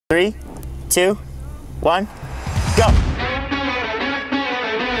3, 2, 1, go.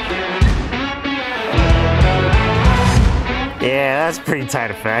 Yeah, that's a pretty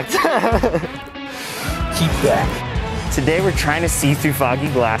tight effect. Keep that. Today we're trying to see through foggy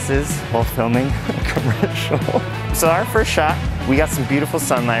glasses while filming a commercial. So our first shot, we got some beautiful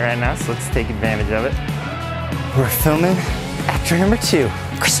sunlight right now, so let's take advantage of it. We're filming actor number 2,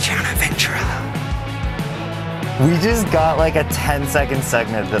 Christiana Ventura. We just got like a 10-second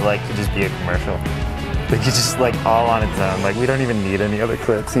segment that like could just be a commercial. Like it's just like all on its own. Like we don't even need any other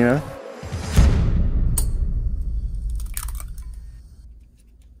clips, you know?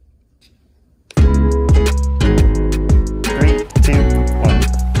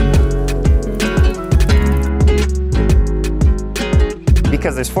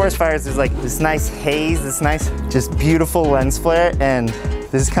 Because there's forest fires, there's like this nice haze, this nice, just beautiful lens flare, and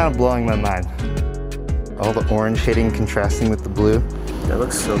this is kind of blowing my mind. All the orange hitting, contrasting with the blue. That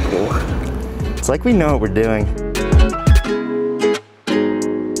looks so cool. It's like we know what we're doing.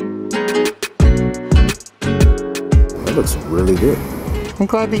 That looks really good. I'm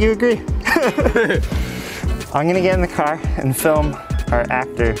glad that you agree. I'm gonna get in the car and film our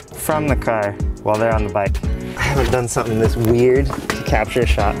actor from the car while they're on the bike. I haven't done something this weird to capture a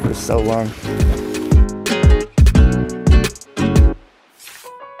shot for so long.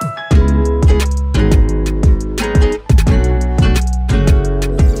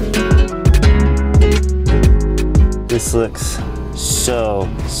 This looks so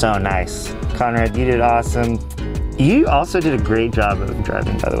nice. Conrad, you did awesome. You also did a great job of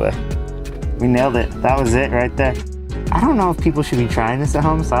driving, by the way. We nailed it. That was it right there. I don't know if people should be trying this at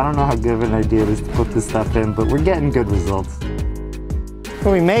home, so I don't know how good of an idea it is to put this stuff in, but we're getting good results.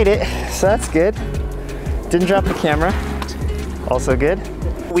 Well, we made it, so that's good. Didn't drop the camera, also good.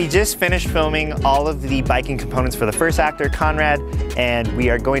 We just finished filming all of the biking components for the first actor, Conrad, and we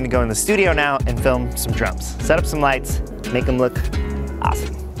are going to go in the studio now and film some drums. Set up some lights, make them look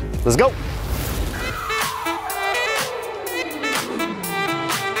awesome. Let's go.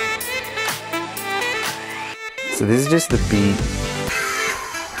 So this is just the beat.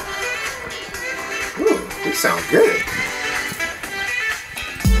 Ooh, these sound good.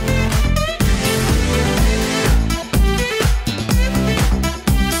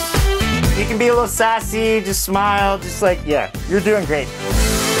 You can be a little sassy, just smile, just like, yeah, you're doing great.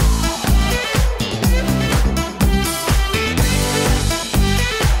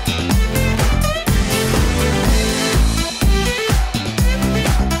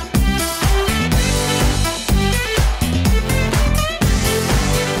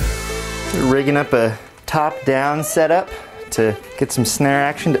 Rigging up a top-down setup to get some snare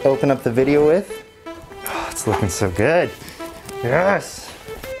action to open up the video with. Oh, it's looking so good. Yes.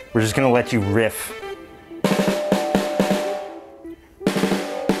 We're just gonna let you riff.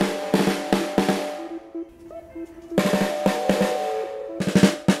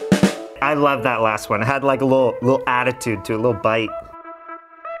 I love that last one. It had like a little attitude to it, a little bite.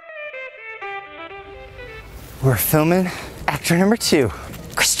 We're filming actor number 2.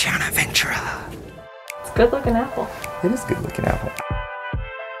 Christiana Ventura. It's a good looking apple. It is a good looking apple.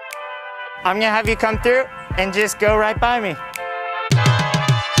 I'm gonna have you come through and just go right by me.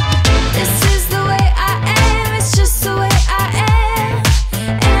 This is the way I am, it's just the way I am.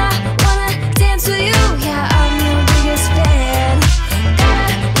 And I wanna dance with you, yeah, I'm your biggest fan.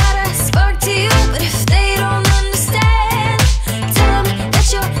 Got a spark to you, but if they don't understand, tell them that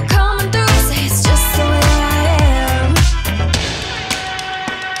you're coming through, say it's just the way I am.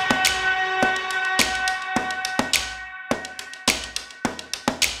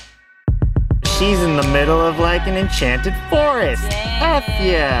 She's in the middle of like an enchanted forest. F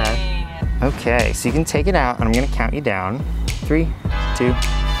yeah. Okay, so you can take it out and I'm gonna count you down. 3, 2,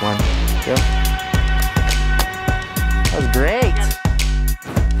 1, go. That was great.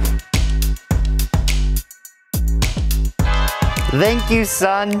 Thank you,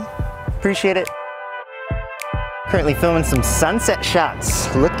 son. Appreciate it. Currently filming some sunset shots.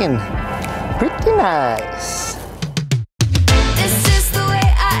 Looking pretty nice.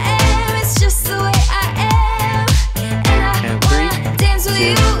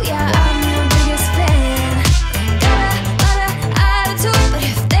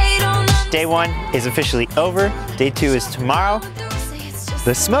 Day 1 is officially over. Day 2 is tomorrow.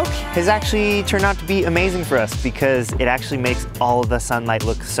 The smoke has actually turned out to be amazing for us because it actually makes all of the sunlight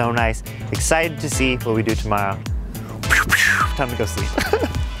look so nice. Excited to see what we do tomorrow. Time to go sleep.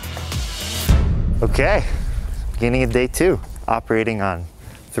 Okay, beginning of day 2, operating on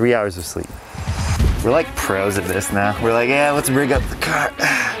 3 hours of sleep. We're like pros at this now. We're like, yeah, let's rig up the car.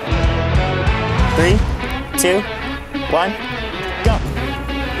 3, 2, 1, go.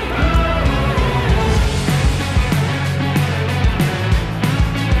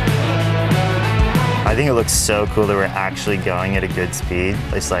 think it looks so cool that we're actually going at a good speed.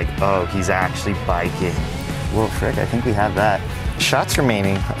 It's like, oh, he's actually biking. Whoa, frick, I think we have that. Shots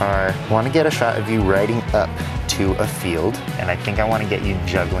remaining are, I want to get a shot of you riding up to a field, and I think I want to get you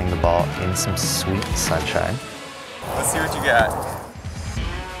juggling the ball in some sweet sunshine. Let's see what you got.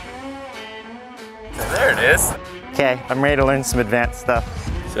 There it is. Okay, I'm ready to learn some advanced stuff.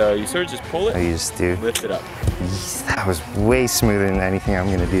 So you sort of just pull it, Oh, you just do. lift it up. Yeesh, that was way smoother than anything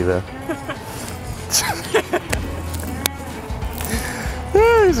I'm gonna do though.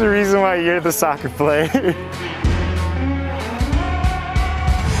 There's a reason why you're the soccer player.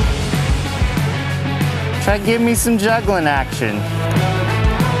 Try to give me some juggling action.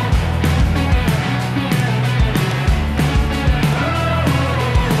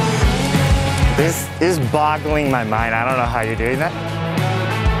 This is boggling my mind. I don't know how you're doing that.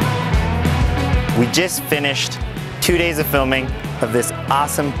 We just finished 2 days of filming of this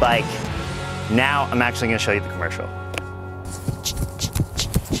awesome bike. Now I'm actually gonna show you the commercial.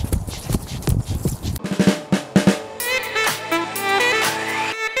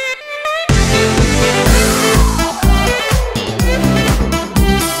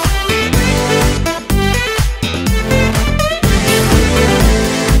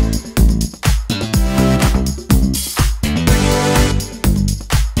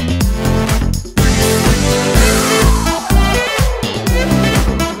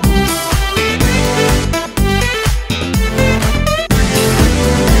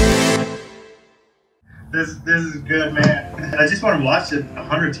 This is good, man. I just want to watch it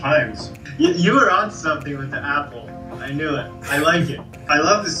 100 times. You were on something with the apple. I knew it. I like it. I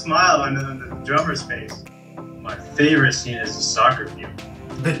love the smile on the drummer's face. My favorite scene is the soccer field.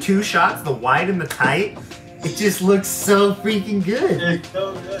 The two shots, the wide and the tight, it just looks so freaking good. It's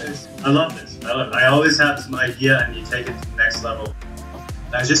so good. I love this. I love it. I always have some idea and you take it to the next level.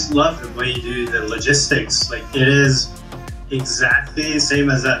 I just love the way you do the logistics. Like, it is exactly the same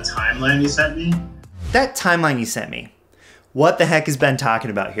as that timeline you sent me. That timeline you sent me, what the heck has Ben talking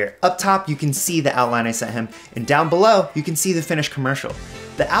about here? Up top, you can see the outline I sent him, and down below, you can see the finished commercial.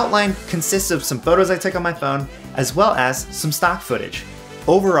 The outline consists of some photos I took on my phone, as well as some stock footage.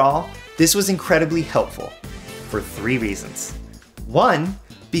 Overall, this was incredibly helpful for 3 reasons. 1,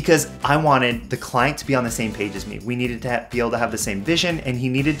 because I wanted the client to be on the same page as me. We needed to be able to have the same vision, and he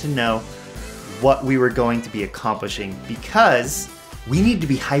needed to know what we were going to be accomplishing, because we need to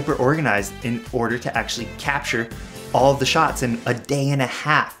be hyper organized in order to actually capture all of the shots in a day and a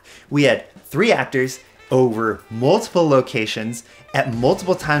half. We had 3 actors over multiple locations at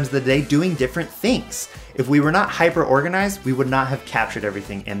multiple times of the day doing different things. If we were not hyper organized, we would not have captured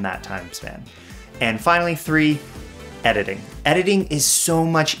everything in that time span. And finally, 3, editing. Editing is so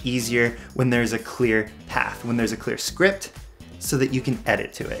much easier when there's a clear path, when there's a clear script, so that you can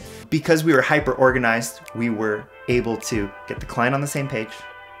edit to it. Because we were hyper organized, we were able to get the client on the same page,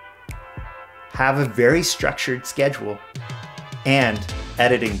 have a very structured schedule, and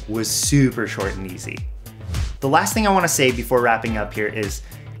editing was super short and easy. The last thing I want to say before wrapping up here is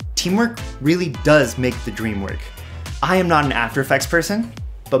teamwork really does make the dream work. I am not an After Effects person,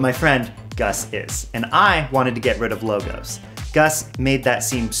 but my friend Gus is, and I wanted to get rid of logos. Gus made that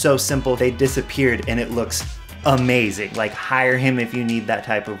seem so simple, they disappeared, and it looks amazing. Like, hire him if you need that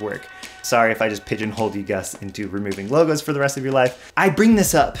type of work. Sorry if I just pigeonholed you, Gus, into removing logos for the rest of your life. I bring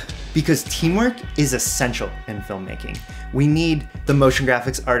this up because teamwork is essential in filmmaking. We need the motion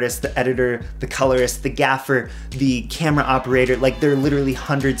graphics artist, the editor, the colorist, the gaffer, the camera operator. Like, there are literally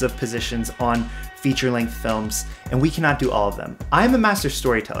hundreds of positions on feature-length films, and we cannot do all of them. I'm a master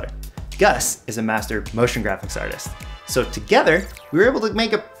storyteller. Gus is a master motion graphics artist. So together, we were able to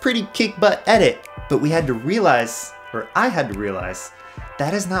make a pretty kick-butt edit, but we had to realize, or I had to realize,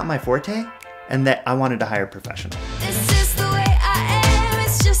 that is not my forte, and that I wanted to hire a professional. It's just the way I am,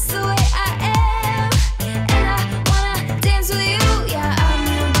 it's just the way I am. And I wanna dance with you, yeah, I'm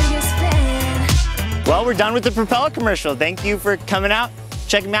your biggest fan. Well, we're done with the Propeller commercial. Thank you for coming out,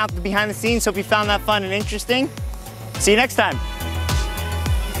 checking out the behind the scenes. Hope you found that fun and interesting. See you next time.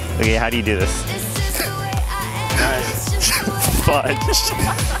 Okay, how do you do this? It's just the way I am, it's just the way Fudge.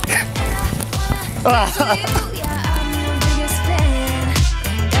 I am. And I wanna dance with you,